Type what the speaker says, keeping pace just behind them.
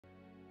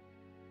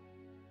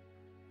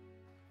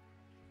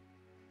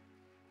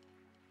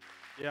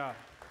Yeah,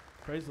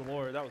 praise the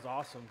Lord. That was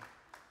awesome.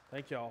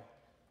 Thank y'all.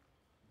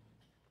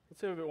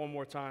 Let's give it one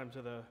more time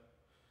to the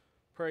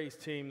praise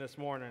team this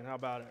morning. How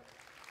about it?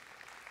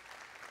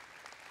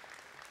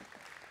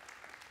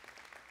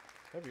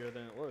 Heavier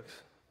than it looks.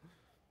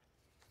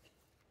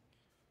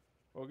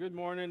 Well, good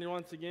morning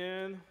once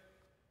again.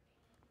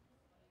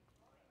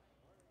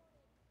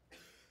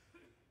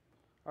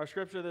 Our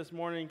scripture this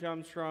morning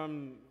comes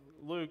from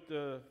Luke,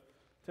 the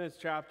 10th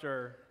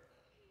chapter.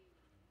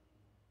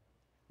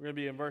 We're going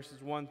to be in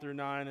verses 1 through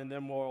 9, and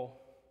then we'll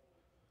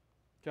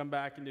come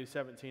back and do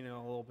 17 in a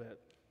little bit.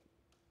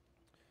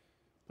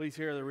 Please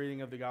hear the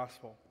reading of the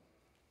gospel.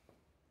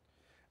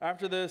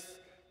 After this,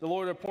 the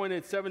Lord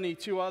appointed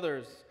 72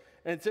 others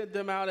and sent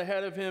them out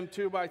ahead of him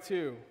 2 by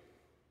 2,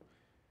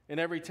 in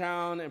every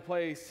town and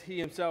place he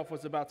himself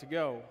was about to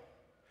go.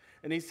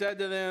 And he said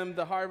to them,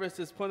 "The harvest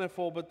is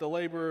plentiful, but the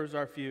laborers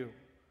are few.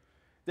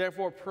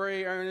 Therefore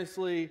pray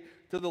earnestly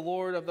to the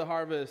Lord of the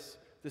harvest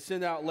to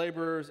send out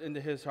laborers into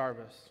his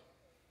harvest.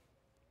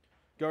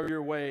 Go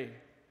your way.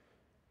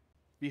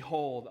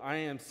 Behold, I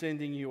am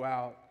sending you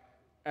out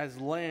as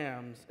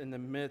lambs in the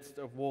midst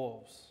of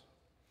wolves.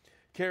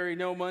 Carry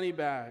no money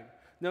bag,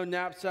 no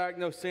knapsack,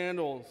 no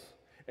sandals,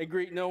 and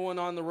greet no one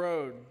on the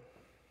road.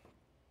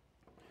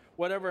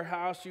 Whatever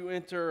house you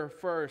enter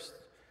first,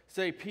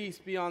 say, 'Peace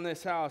be on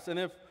this house.' And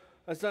if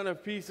a son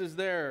of peace is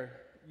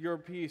there, your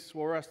peace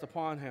will rest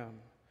upon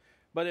him.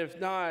 But if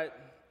not,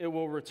 it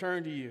will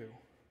return to you.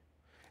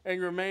 And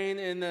remain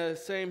in the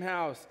same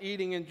house,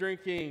 eating and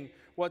drinking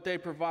what they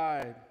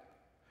provide.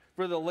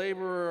 For the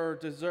laborer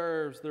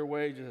deserves their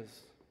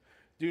wages.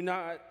 Do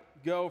not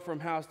go from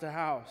house to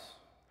house.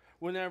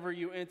 Whenever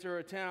you enter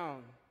a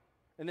town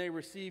and they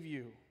receive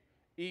you,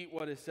 eat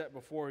what is set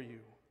before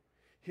you.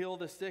 Heal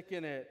the sick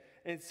in it,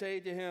 and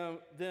say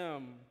to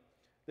them,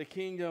 'The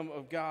kingdom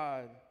of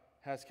God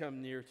has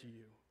come near to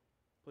you.'"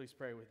 Please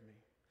pray with me.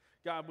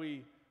 God,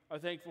 we are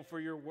thankful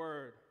for your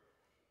word.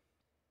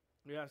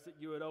 We ask that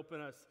you would open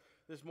us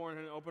this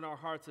morning and open our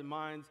hearts and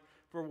minds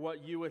for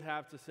what you would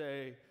have to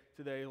say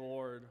today,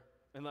 Lord,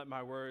 and let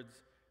my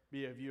words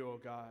be of you, O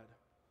God.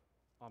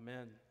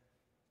 Amen.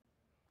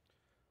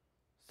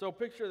 So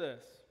picture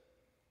this.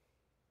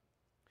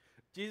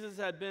 Jesus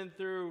had been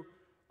through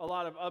a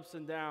lot of ups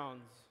and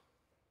downs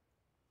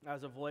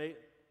as of late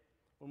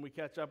when we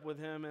catch up with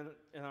him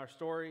in our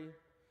story.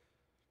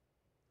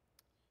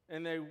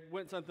 And they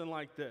went something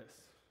like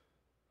this.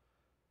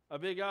 A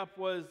big up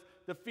was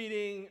the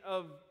feeding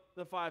of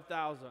the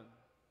 5,000.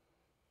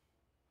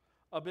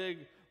 A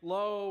big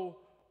low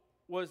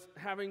was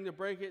having to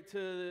break it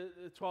to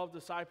the 12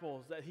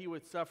 disciples that he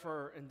would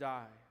suffer and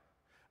die.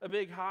 A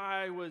big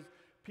high was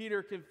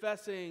Peter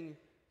confessing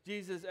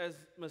Jesus as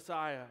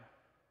Messiah.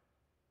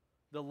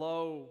 The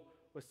low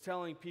was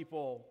telling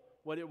people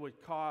what it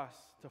would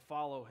cost to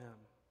follow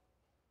him.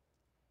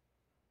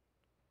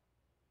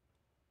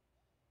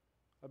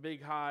 A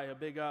big high, a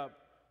big up,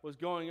 was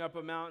going up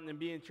a mountain and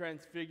being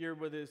transfigured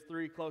with his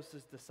 3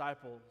 closest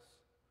disciples.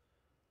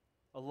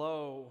 A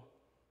low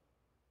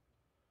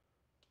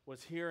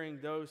was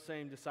hearing those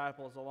same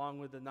disciples, along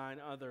with the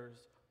 9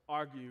 others,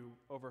 argue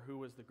over who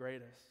was the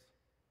greatest.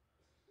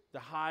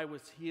 The high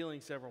was healing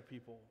several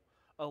people.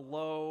 A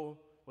low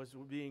was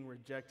being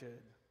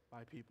rejected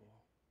by people.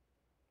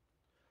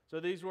 So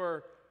these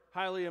were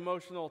highly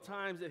emotional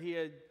times that he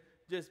had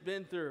just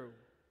been through.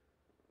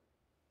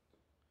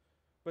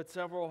 But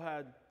several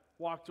had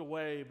walked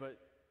away, but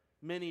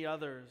many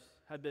others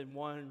had been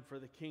won for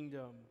the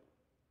kingdom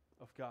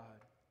of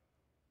God.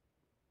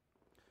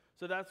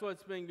 So that's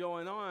what's been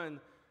going on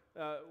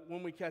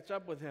when we catch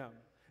up with him.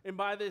 And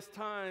by this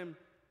time,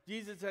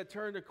 Jesus had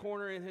turned a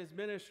corner in his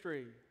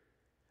ministry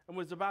and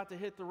was about to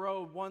hit the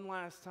road one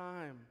last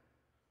time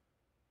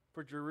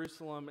for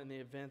Jerusalem and the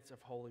events of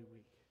Holy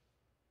Week.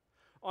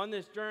 On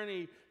this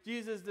journey,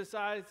 Jesus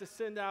decides to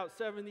send out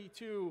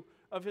 72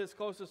 of his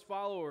closest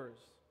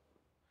followers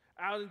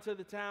out into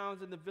the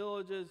towns and the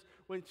villages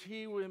which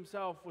he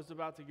himself was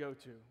about to go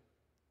to.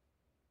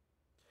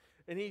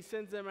 And he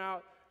sends them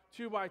out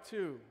 2 by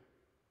 2,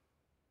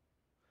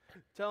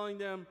 telling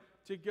them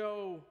to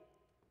go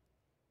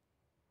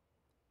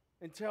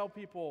and tell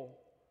people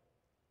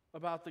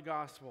about the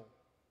gospel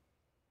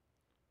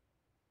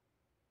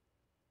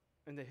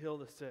and to heal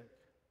the sick.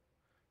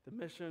 The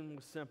mission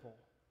was simple.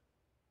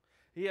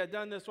 He had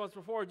done this once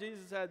before.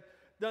 Jesus had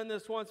done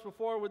this once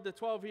before with the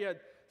 12. He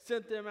had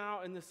sent them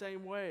out in the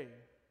same way,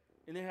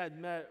 and it had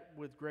met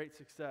with great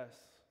success.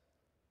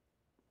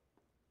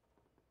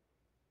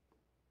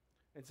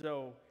 And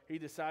so he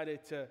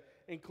decided to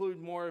include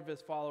more of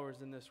his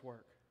followers in this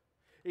work.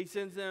 He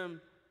sends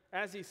them,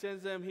 as he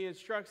sends them, he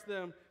instructs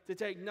them to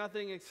take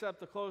nothing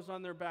except the clothes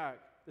on their back,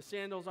 the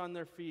sandals on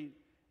their feet,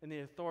 and the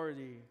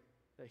authority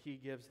that he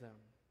gives them.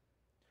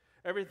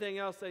 Everything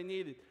else they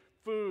needed,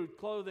 food,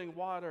 clothing,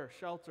 water,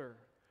 shelter,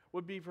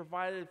 would be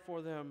provided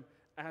for them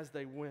as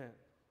they went,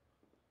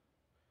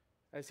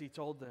 as he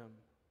told them.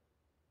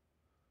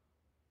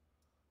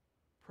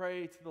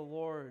 Pray to the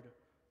Lord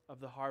of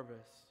the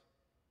harvest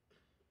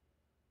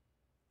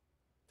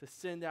to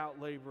send out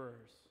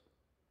laborers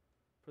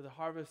For the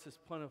harvest is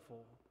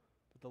plentiful,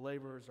 but the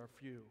laborers are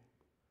few.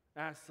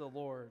 Ask the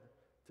Lord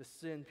to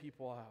send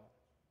people out.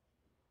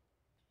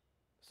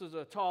 This is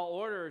a tall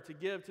order to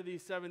give to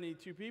these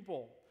 72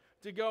 people,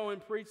 to go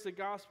and preach the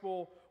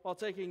gospel while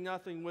taking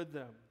nothing with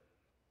them.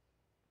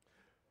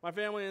 My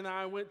family and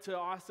I went to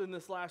Austin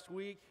this last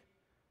week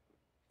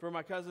for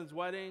my cousin's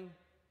wedding,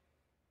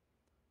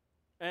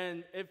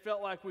 and it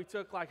felt like we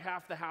took like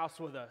half the house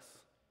with us.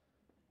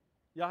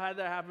 Y'all had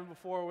that happen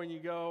before when you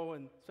go,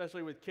 and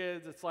especially with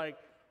kids, it's like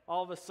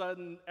all of a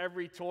sudden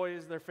every toy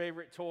is their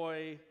favorite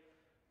toy,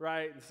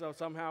 right? And so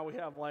somehow we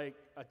have like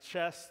a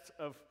chest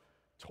of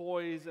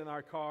toys in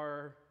our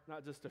car,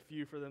 not just a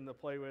few for them to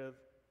play with.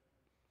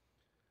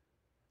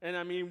 And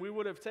I mean, we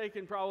would have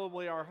taken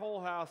probably our whole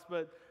house,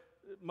 but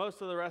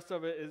most of the rest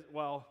of it is,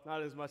 well,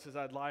 not as much as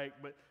I'd like,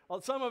 but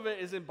some of it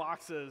is in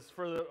boxes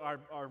for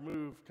our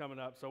move coming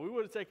up. So we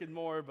would have taken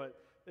more, but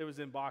it was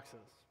in boxes.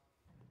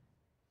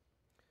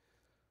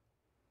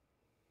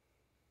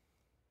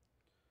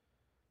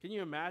 Can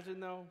you imagine,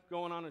 though,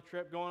 going on a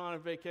trip, going on a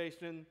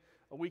vacation,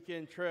 a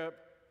weekend trip,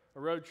 a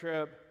road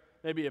trip,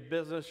 maybe a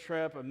business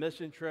trip, a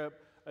mission trip,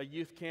 a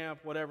youth camp,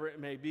 whatever it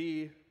may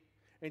be,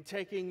 and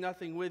taking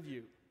nothing with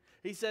you?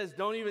 He says,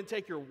 don't even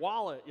take your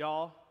wallet,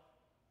 y'all.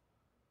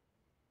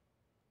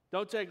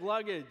 Don't take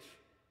luggage.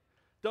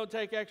 Don't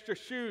take extra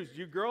shoes.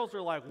 You girls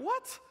are like,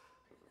 what?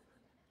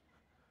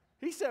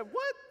 He said,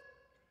 what?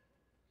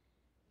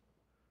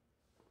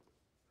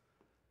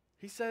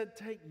 He said,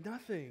 take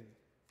nothing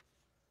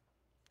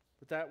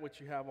but that which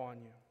you have on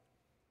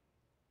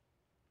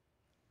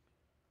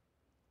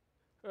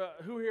you.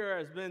 Who here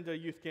has been to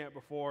youth camp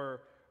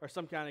before, or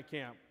some kind of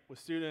camp with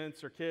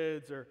students or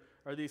kids or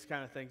these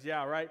kind of things?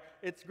 Yeah, right?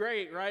 It's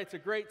great, right? It's a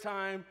great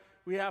time.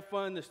 We have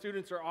fun. The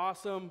students are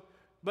awesome.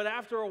 But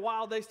after a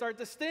while, they start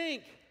to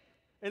stink.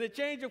 And a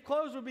change of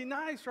clothes would be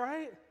nice,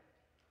 right?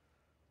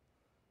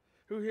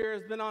 Who here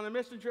has been on a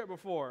mission trip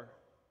before?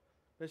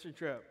 Mission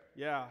trip,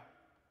 yeah.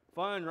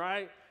 Fun,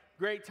 right?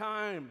 Great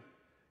time.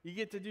 You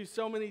get to do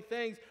so many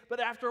things. But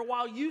after a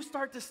while, you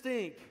start to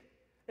stink.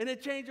 And a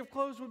change of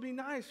clothes would be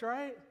nice,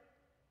 right?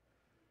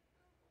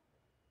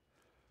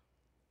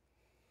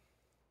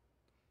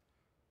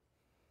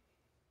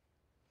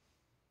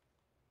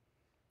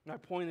 My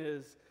point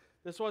is,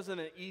 this wasn't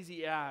an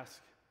easy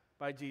ask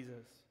by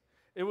Jesus.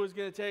 It was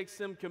going to take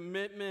some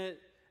commitment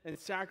and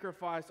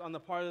sacrifice on the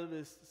part of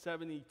this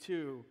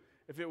 72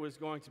 if it was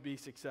going to be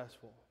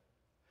successful.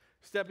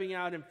 Stepping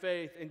out in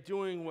faith and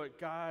doing what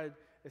God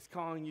is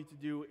calling you to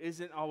do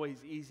isn't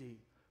always easy,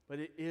 but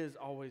it is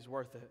always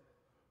worth it.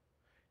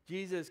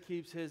 Jesus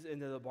keeps his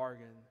end of the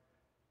bargain.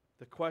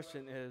 The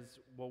question is,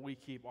 will we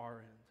keep our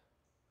end?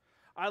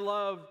 I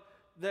love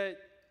that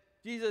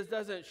Jesus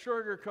doesn't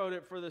sugarcoat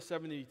it for the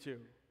 72,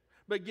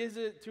 but gives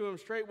it to him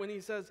straight when he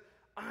says,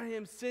 I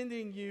am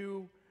sending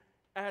you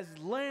as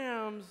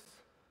lambs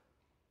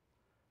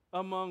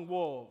among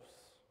wolves.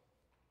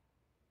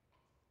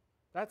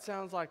 That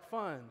sounds like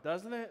fun,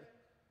 doesn't it?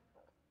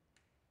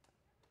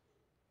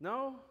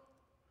 No?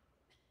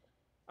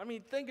 I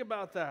mean, think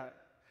about that.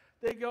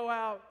 They go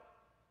out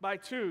by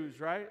twos,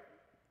 right?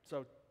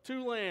 So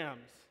 2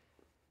 lambs,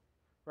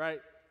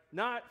 right?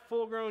 Not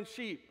full-grown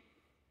sheep.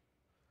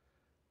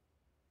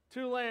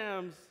 2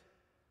 lambs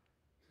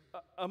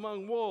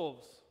among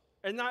wolves.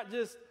 And not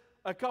just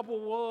a couple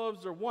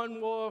wolves or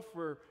 1 wolf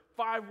or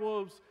 5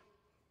 wolves,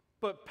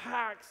 but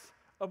packs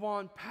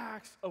upon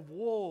packs of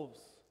wolves.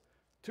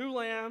 2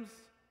 lambs,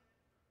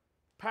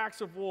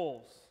 packs of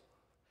wolves.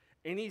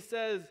 And he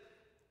says,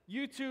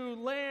 you 2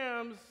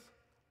 lambs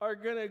are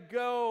going to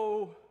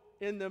go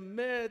in the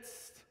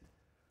midst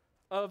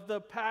of the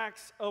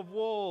packs of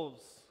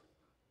wolves.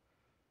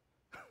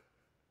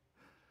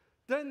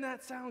 Doesn't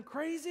that sound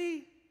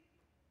crazy?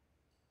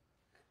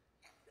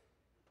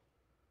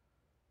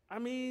 I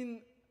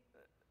mean,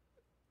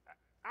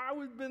 I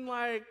would have been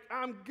like,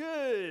 I'm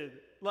good.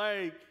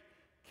 Like,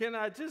 can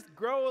I just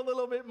grow a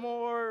little bit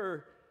more?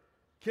 Or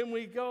can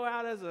we go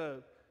out as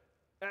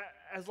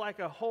like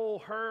a whole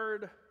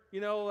herd?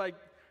 You know, like,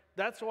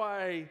 that's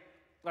why,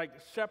 like,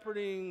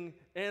 shepherding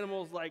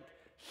animals like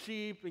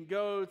sheep and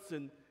goats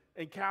and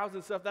cows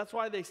and stuff, that's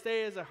why they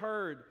stay as a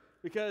herd.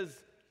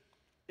 Because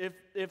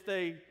if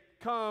they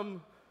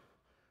come,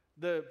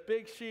 the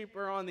big sheep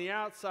are on the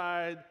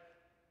outside,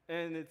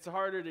 and it's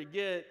harder to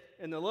get,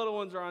 and the little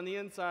ones are on the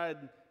inside,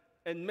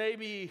 and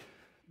maybe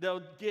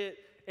they'll get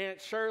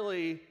Aunt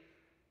Shirley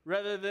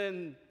rather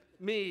than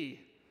me,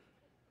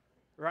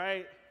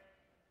 right?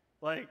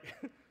 Like,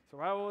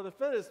 survival of the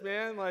fittest,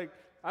 man. Like,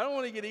 I don't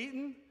want to get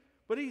eaten,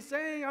 but he's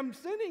saying, I'm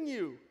sending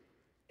you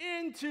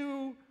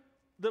into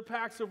the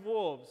packs of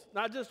wolves.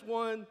 Not just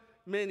one,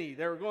 many.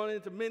 They were going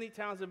into many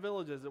towns and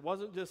villages. It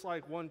wasn't just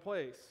like one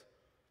place.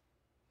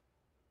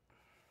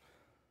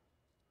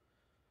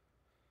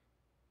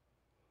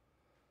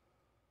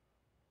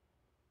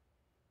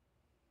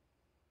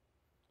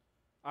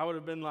 I would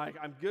have been like,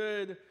 I'm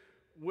good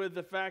with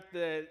the fact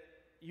that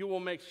you will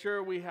make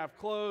sure we have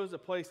clothes, a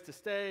place to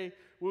stay,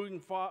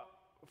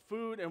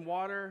 food and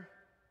water.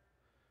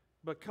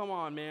 But come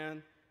on,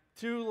 man.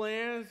 2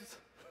 lambs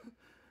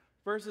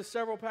versus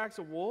several packs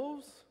of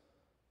wolves?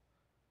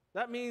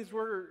 That means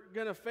we're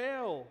going to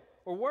fail,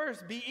 or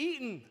worse, be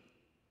eaten.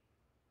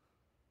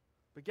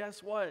 But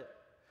guess what?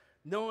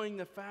 Knowing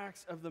the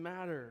facts of the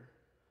matter,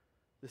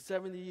 the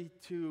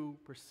 72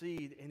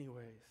 proceed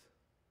anyways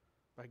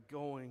by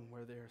going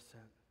where they are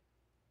sent.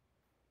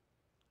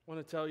 I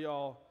want to tell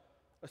y'all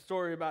a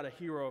story about a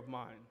hero of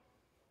mine.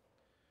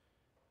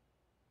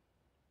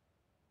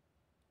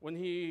 When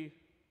he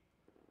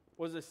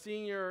was a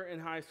senior in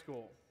high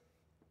school,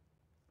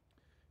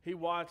 he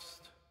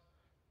watched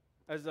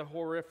as the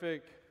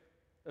horrific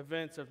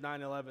events of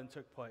 9/11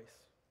 took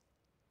place.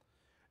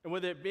 And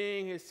with it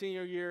being his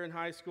senior year in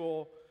high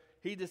school,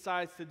 he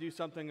decides to do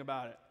something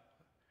about it.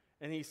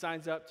 And he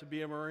signs up to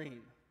be a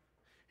Marine.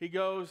 He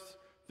goes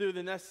through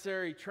the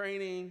necessary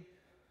training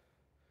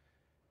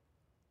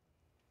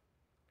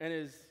and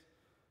is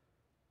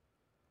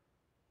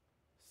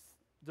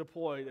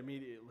deployed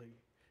immediately.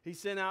 He's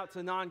sent out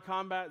to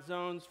non-combat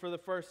zones for the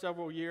first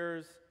several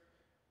years.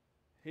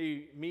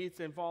 He meets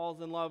and falls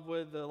in love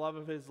with the love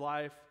of his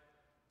life,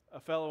 a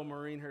fellow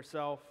Marine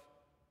herself,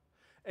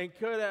 and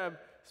could have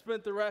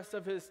spent the rest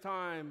of his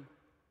time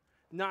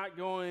not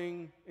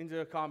going into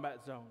a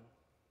combat zone.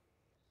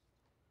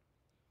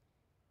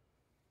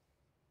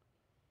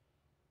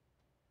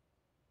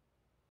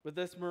 But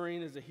this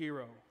Marine is a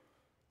hero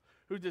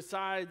who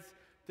decides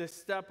to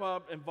step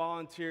up and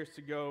volunteers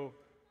to go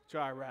to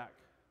Iraq.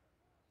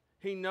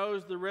 He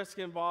knows the risk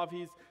involved.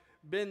 He's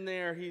been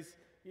there. He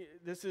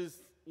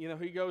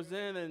goes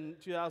in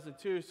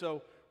 2002.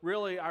 So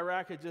really,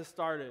 Iraq had just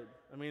started.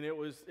 I mean, it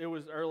was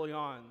early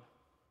on.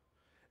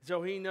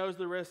 So he knows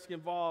the risk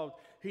involved.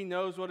 He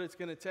knows what it's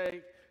going to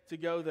take to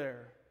go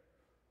there.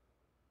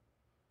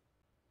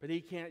 But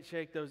he can't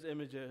shake those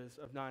images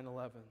of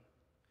 9/11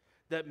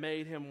 that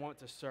made him want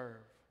to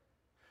serve.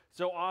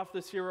 So off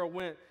this hero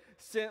went,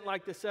 sent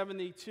like the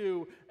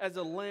 72 as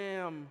a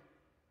lamb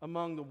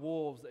among the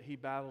wolves that he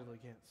battled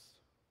against.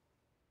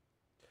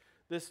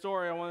 This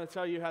story I want to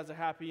tell you has a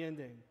happy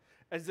ending.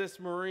 As this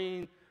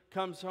Marine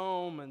comes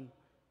home, and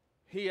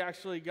he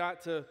actually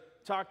got to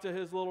talk to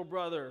his little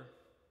brother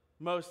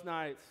most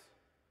nights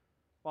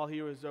while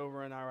he was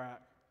over in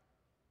Iraq.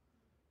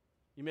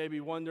 You may be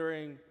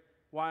wondering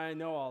why I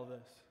know all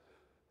this.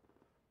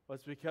 Well,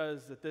 it's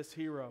because that this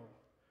hero,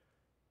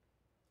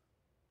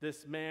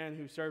 this man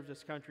who served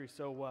his country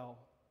so well,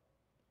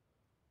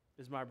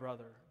 is my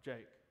brother,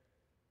 Jake.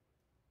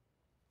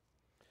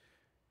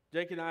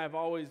 Jake and I have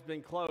always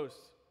been close,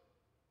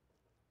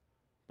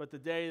 but the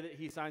day that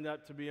he signed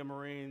up to be a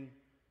Marine,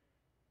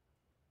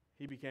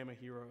 he became a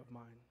hero of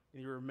mine. And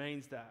he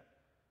remains that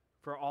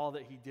for all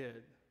that he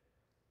did,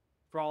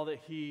 for all that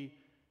he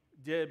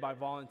did by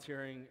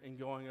volunteering and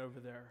going over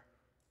there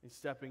and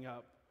stepping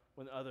up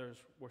when others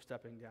were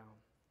stepping down.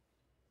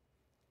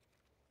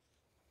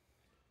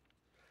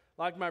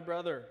 Like my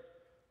brother,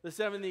 the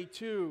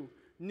 72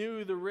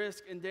 knew the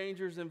risk and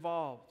dangers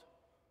involved,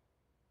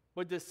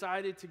 but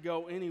decided to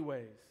go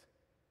anyways.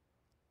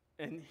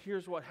 And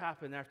here's what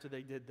happened after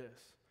they did this.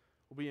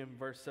 We'll be in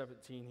verse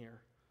 17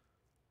 here.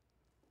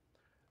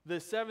 The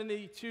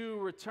 72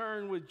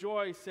 returned with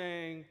joy,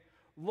 saying,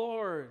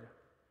 "Lord,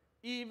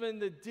 even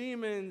the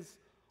demons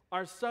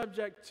are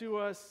subject to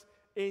us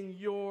in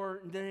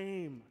your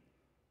name."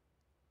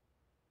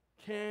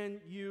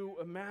 Can you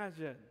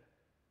imagine?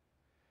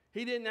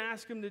 He didn't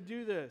ask him to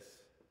do this.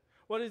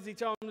 What does he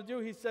tell him to do?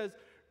 He says,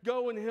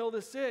 go and heal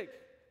the sick.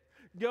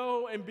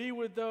 Go and be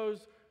with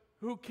those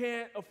who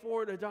can't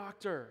afford a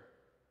doctor.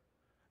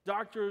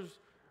 Doctors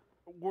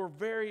were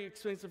very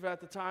expensive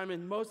at the time,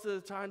 and most of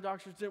the time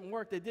doctors didn't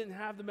work. They didn't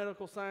have the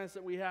medical science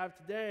that we have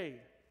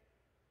today.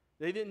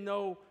 They didn't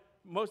know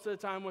most of the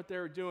time what they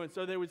were doing,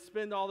 so they would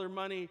spend all their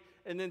money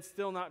and then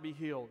still not be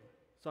healed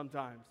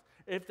sometimes,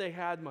 if they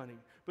had money.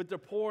 But the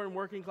poor and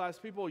working class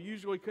people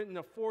usually couldn't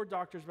afford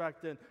doctors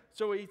back then.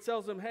 So he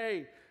tells them,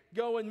 hey,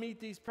 go and meet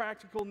these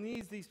practical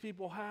needs these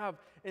people have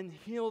and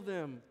heal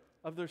them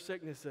of their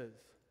sicknesses.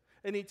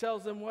 And he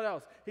tells them what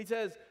else? He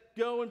says,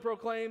 go and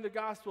proclaim the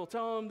gospel.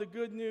 Tell them the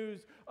good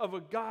news of a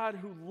God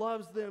who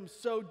loves them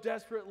so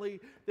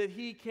desperately that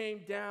he came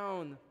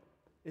down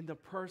in the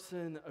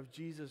person of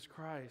Jesus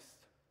Christ.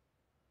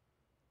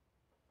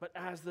 But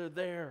as they're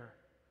there,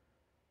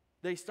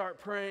 they start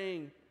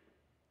praying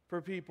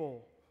for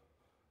people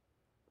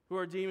who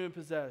are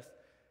demon-possessed.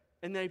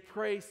 And they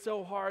pray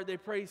so hard, they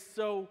pray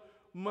so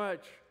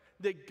much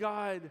that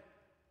God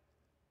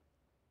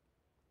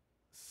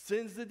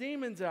sends the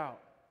demons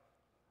out,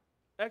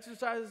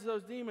 exorcises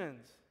those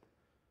demons.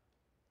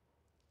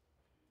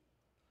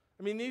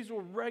 I mean, these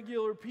were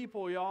regular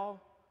people,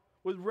 y'all,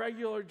 with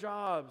regular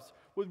jobs,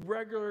 with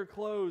regular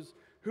clothes,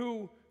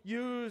 who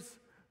use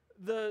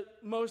the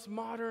most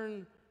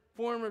modern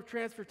form of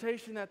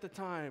transportation at the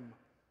time,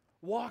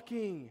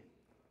 walking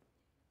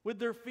with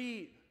their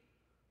feet,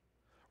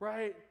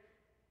 right?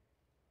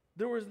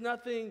 There was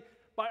nothing,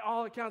 by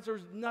all accounts, there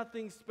was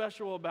nothing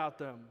special about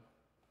them.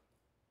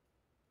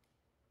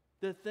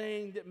 The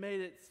thing that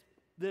made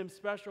them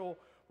special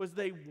was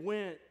they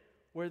went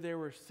where they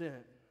were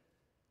sent.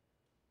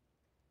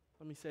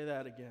 Let me say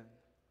that again.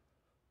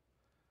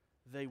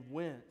 They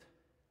went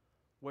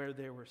where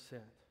they were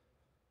sent.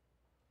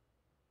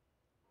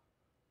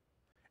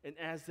 And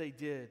as they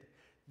did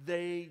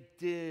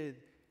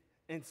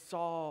and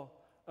saw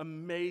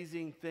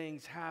amazing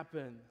things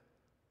happen.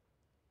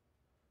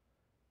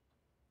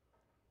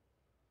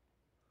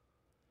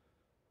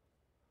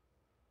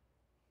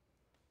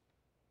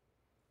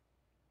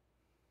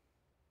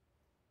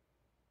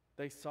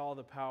 They saw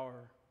the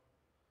power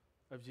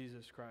of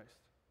Jesus Christ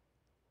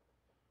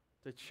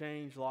to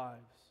change lives,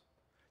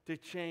 to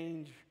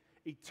change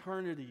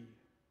eternity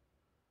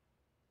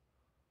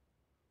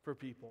for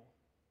people,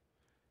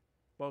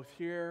 both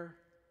here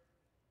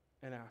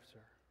and after.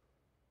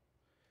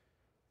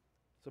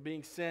 So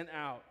being sent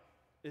out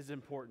is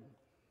important.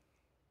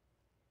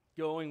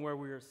 Going where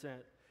we are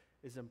sent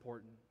is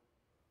important.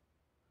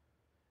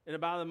 In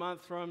about a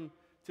month from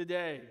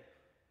today,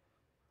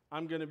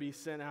 I'm going to be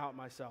sent out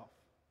myself.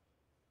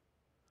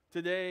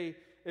 Today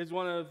is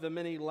one of the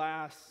many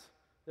lasts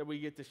that we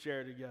get to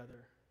share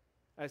together,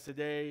 as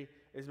today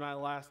is my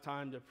last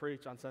time to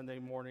preach on Sunday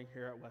morning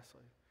here at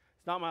Wesley.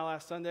 It's not my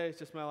last Sunday, it's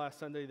just my last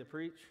Sunday to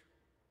preach.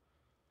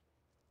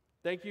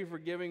 Thank you for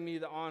giving me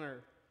the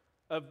honor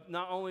of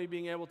not only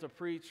being able to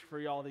preach for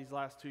y'all these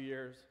last 2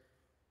 years,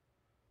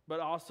 but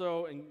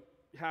also in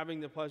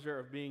having the pleasure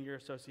of being your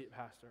associate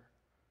pastor.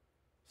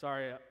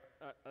 Sorry,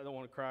 I don't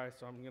want to cry,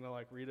 so I'm going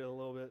to read it a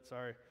little bit.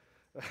 Sorry.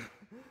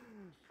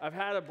 I've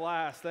had a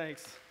blast.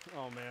 Thanks.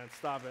 Oh, man,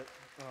 stop it.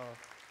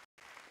 Thanks.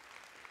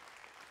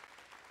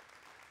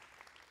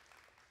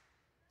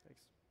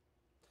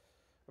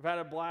 I've had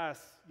a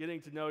blast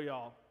getting to know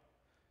y'all,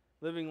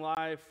 living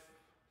life,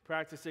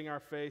 practicing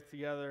our faith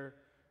together,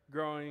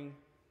 growing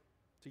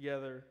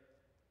together.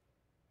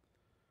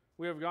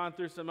 We have gone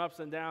through some ups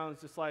and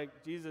downs just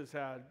like Jesus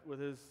had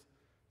with his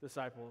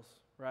disciples,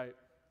 right?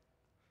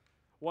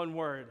 One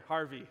word,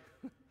 Harvey.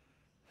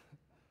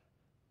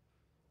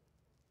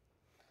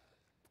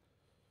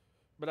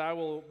 But I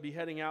will be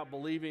heading out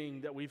believing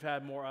that we've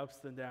had more ups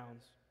than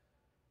downs,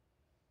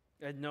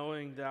 and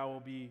knowing that I will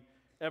be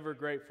ever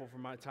grateful for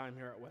my time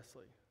here at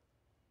Wesley.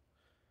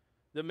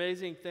 The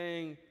amazing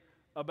thing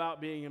about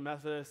being a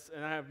Methodist,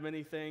 and I have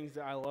many things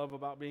that I love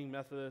about being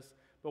Methodist,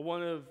 but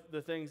one of the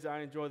things that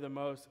I enjoy the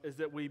most is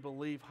that we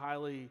believe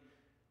highly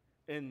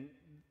in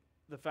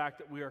the fact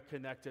that we are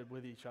connected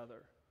with each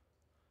other,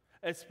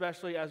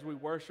 especially as we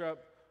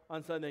worship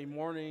on Sunday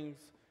mornings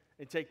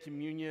and take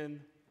communion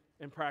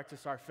and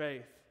practice our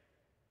faith,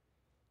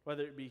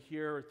 whether it be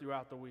here or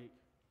throughout the week.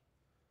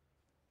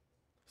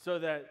 So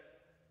that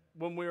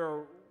when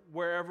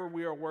wherever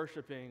we are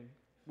worshiping,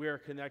 we are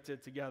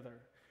connected together.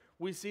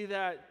 We see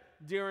that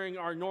during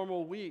our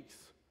normal weeks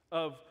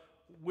of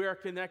we are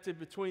connected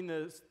between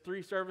the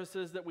 3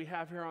 services that we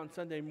have here on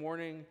Sunday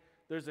morning.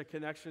 There's a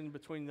connection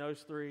between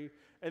those 3.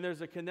 And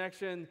there's a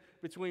connection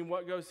between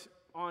what goes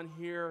on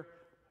here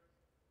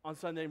on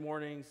Sunday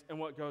mornings and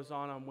what goes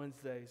on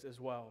Wednesdays as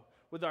well,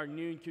 with our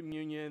noon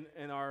communion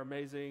and our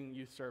amazing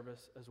youth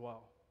service as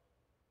well.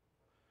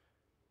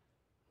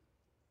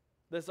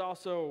 This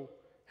also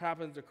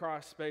happens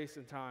across space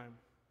and time,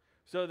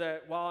 so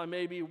that while I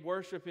may be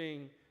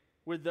worshiping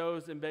with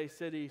those in Bay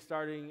City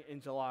starting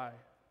in July,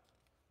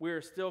 we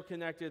are still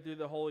connected through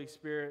the Holy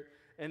Spirit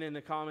and in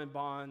the common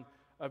bond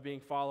of being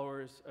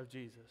followers of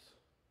Jesus.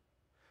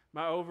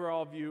 My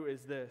overall view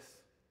is this,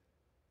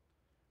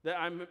 that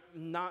I'm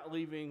not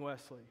leaving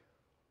Wesley,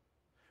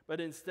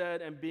 but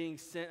instead am being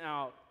sent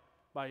out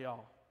by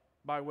y'all,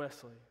 by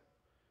Wesley,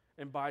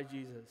 and by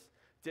Jesus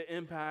to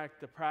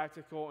impact the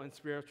practical and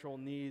spiritual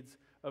needs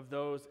of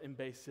those in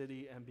Bay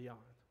City and beyond.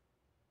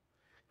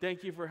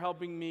 Thank you for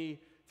helping me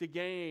to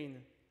gain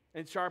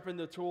and sharpen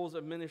the tools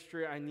of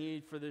ministry I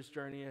need for this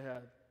journey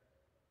ahead,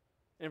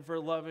 and for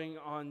loving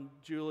on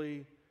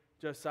Julie,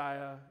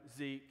 Josiah,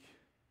 Zeke,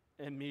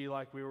 and me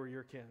like we were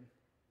your kin.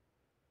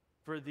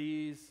 For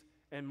these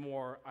and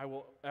more, I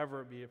will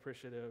ever be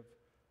appreciative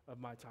of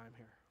my time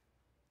here.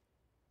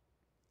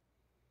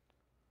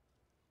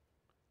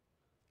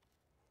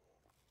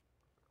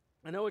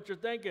 I know what you're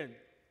thinking.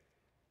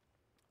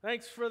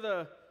 Thanks for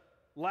the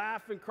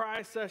laugh and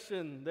cry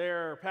session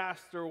there,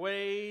 Pastor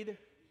Wade.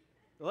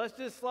 Let's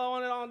just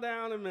slow it on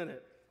down a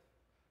minute.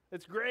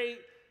 It's great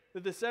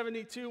that the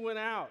 72 went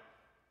out.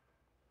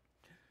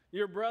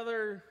 Your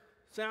brother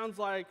sounds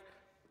like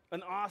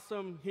an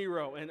awesome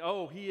hero, and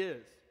oh, he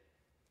is.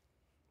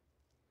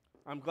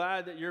 I'm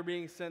glad that you're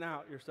being sent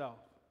out yourself.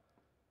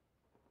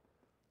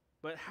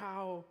 But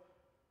how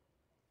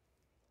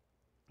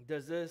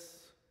does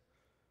this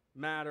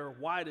matter?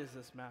 Why does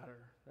this matter,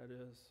 that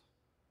is,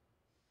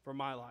 for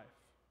my life?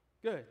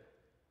 Good.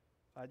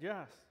 Glad you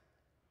asked.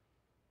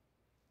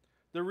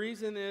 The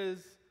reason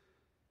is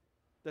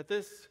that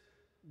this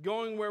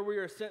going where we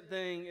are sent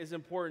thing is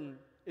important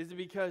is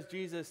because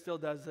Jesus still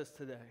does this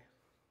today.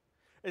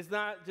 It's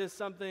not just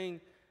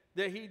something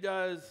that he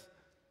does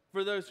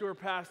for those who are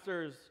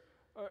pastors,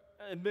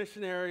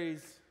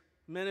 missionaries,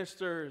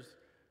 ministers,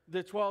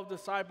 the 12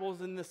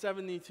 disciples and the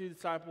 72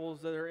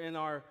 disciples that are in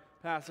our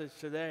passage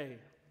today.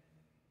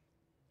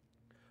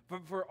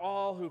 but for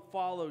all who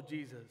follow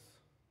Jesus.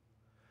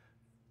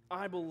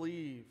 I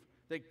believe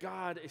that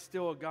God is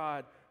still a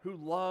God who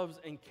loves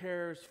and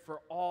cares for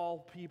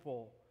all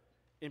people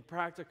in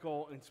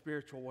practical and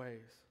spiritual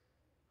ways.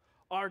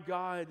 Our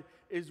God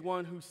is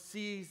one who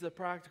sees the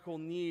practical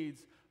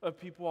needs of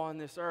people on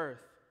this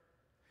earth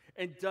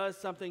and does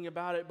something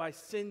about it by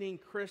sending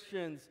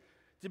Christians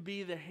to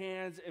be the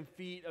hands and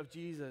feet of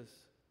Jesus.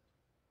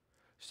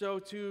 So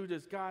too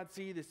does God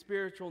see the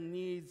spiritual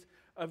needs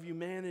of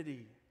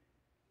humanity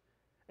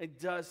and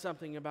does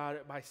something about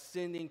it by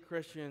sending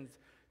Christians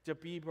to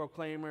be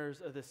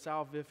proclaimers of the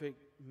salvific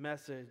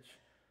message,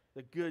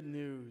 the good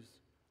news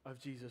of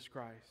Jesus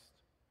Christ.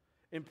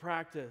 In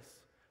practice,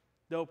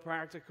 though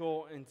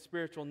practical and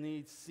spiritual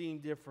needs seem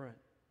different,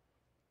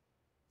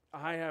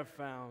 I have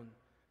found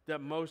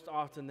that most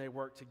often they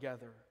work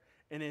together,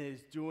 and it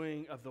is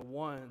doing of the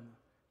one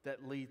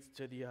that leads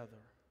to the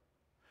other.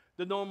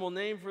 The normal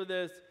name for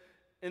this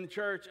in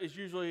church is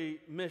usually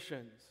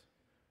missions,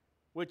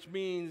 which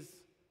means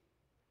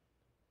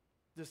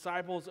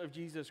disciples of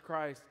Jesus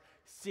Christ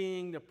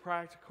seeing the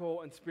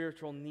practical and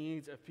spiritual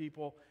needs of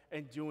people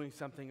and doing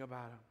something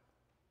about them.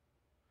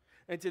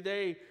 And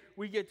today,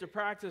 we get to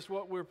practice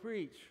what we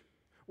preach.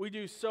 We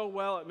do so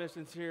well at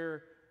missions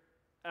here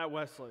at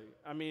Wesley.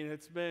 I mean,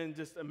 it's been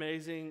just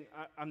amazing.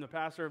 I'm the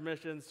pastor of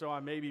missions, so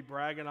I may be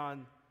bragging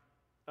on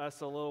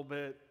us a little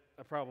bit.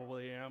 I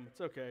probably am.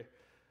 It's okay.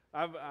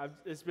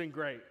 It's been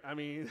great. I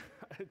mean,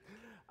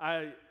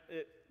 I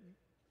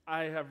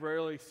have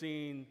rarely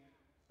seen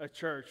a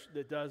church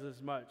that does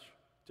as much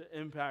to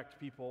impact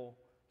people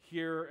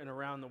here and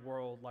around the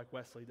world like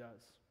Wesley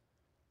does.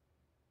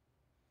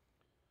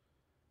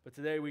 But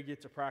today we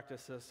get to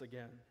practice this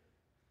again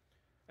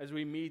as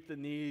we meet the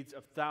needs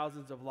of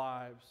thousands of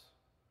lives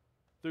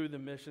through the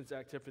missions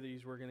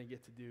activities we're going to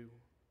get to do.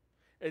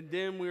 And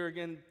then we are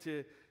going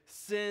to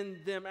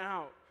send them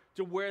out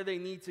to where they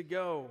need to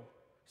go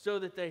so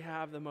that they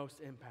have the most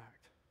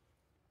impact.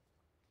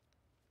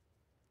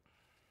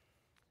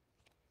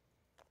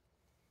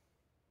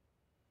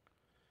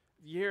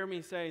 You hear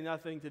me say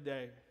nothing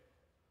today,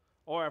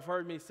 or I've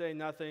heard me say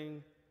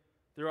nothing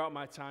throughout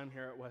my time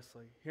here at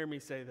Wesley. Hear me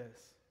say this.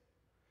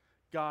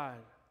 God,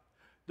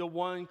 the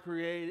one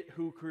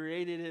who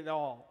created it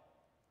all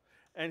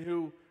and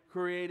who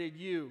created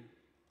you,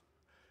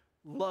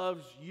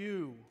 loves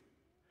you.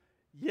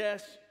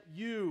 Yes,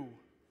 you.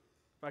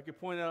 If I could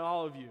point at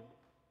all of you,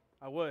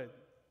 I would.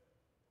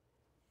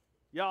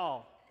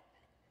 Y'all.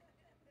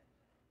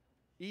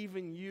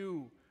 Even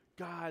you,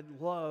 God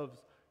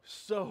loves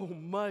so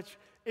much.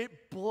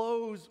 It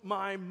blows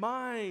my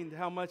mind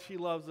how much He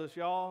loves us,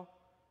 y'all.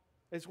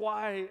 It's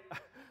why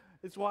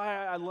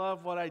I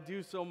love what I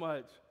do so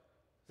much,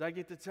 is I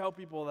get to tell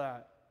people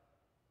that.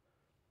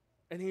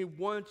 And He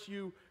wants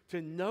you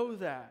to know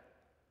that.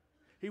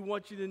 He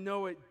wants you to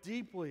know it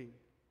deeply.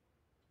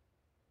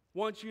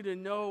 Wants you to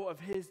know of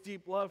His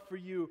deep love for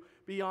you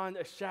beyond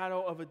a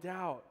shadow of a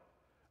doubt.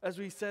 As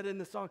we said in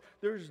the song,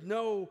 there's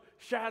no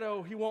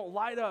shadow He won't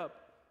light up.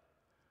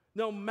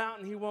 No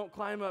mountain He won't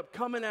climb up,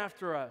 coming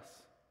after us,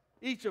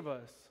 each of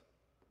us,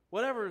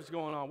 whatever is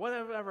going on,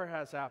 whatever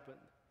has happened.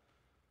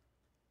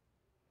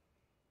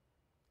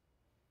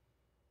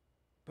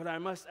 But I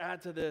must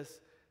add to this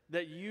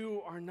that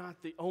you are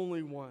not the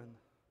only one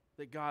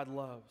that God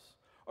loves,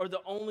 or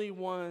the only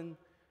one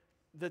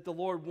that the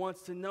Lord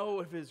wants to know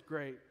of His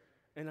great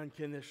and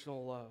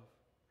unconditional love.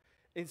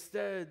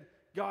 Instead,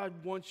 God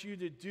wants you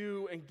to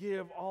do and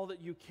give all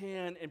that you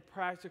can in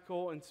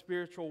practical and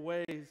spiritual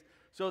ways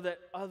so that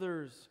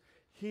others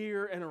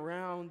here and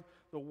around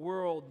the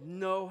world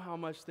know how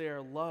much they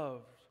are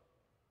loved.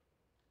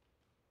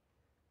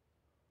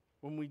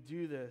 When we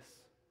do this,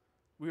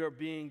 we are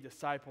being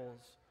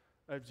disciples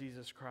of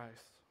Jesus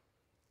Christ.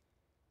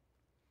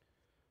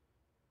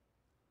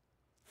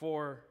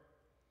 For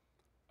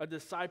a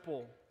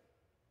disciple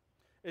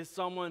is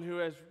someone who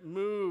has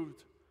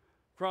moved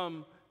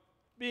from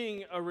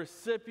being a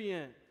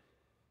recipient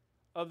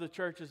of the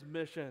church's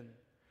mission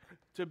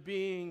to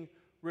being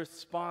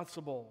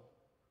responsible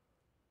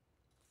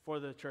for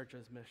the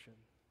church's mission.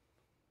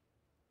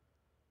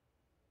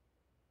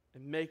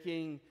 And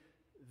making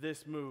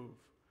this move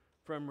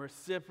from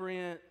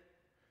recipient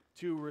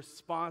to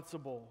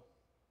responsible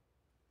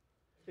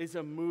is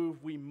a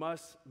move we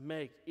must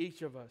make,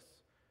 each of us,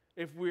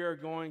 if we are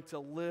going to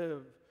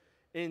live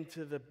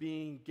into the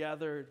being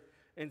gathered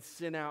and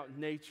sent out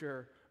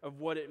nature of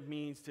what it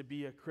means to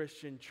be a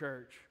Christian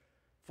church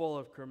full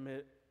of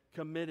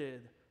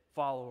committed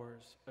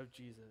followers of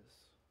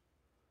Jesus.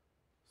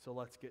 So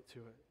let's get to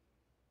it.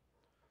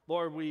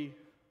 Lord, we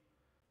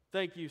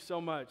thank You so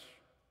much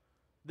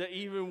that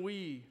even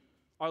we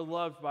are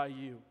loved by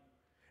You,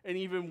 and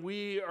even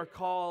we are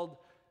called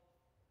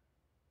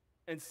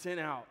and sent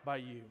out by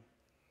You.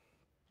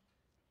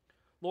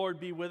 Lord,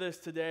 be with us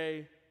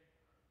today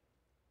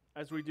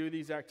as we do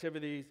these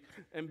activities,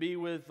 and be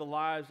with the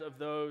lives of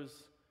those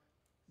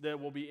that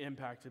will be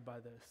impacted by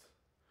this.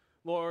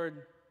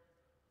 Lord,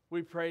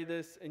 we pray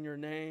this in Your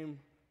name,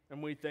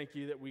 and we thank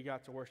You that we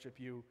got to worship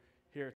You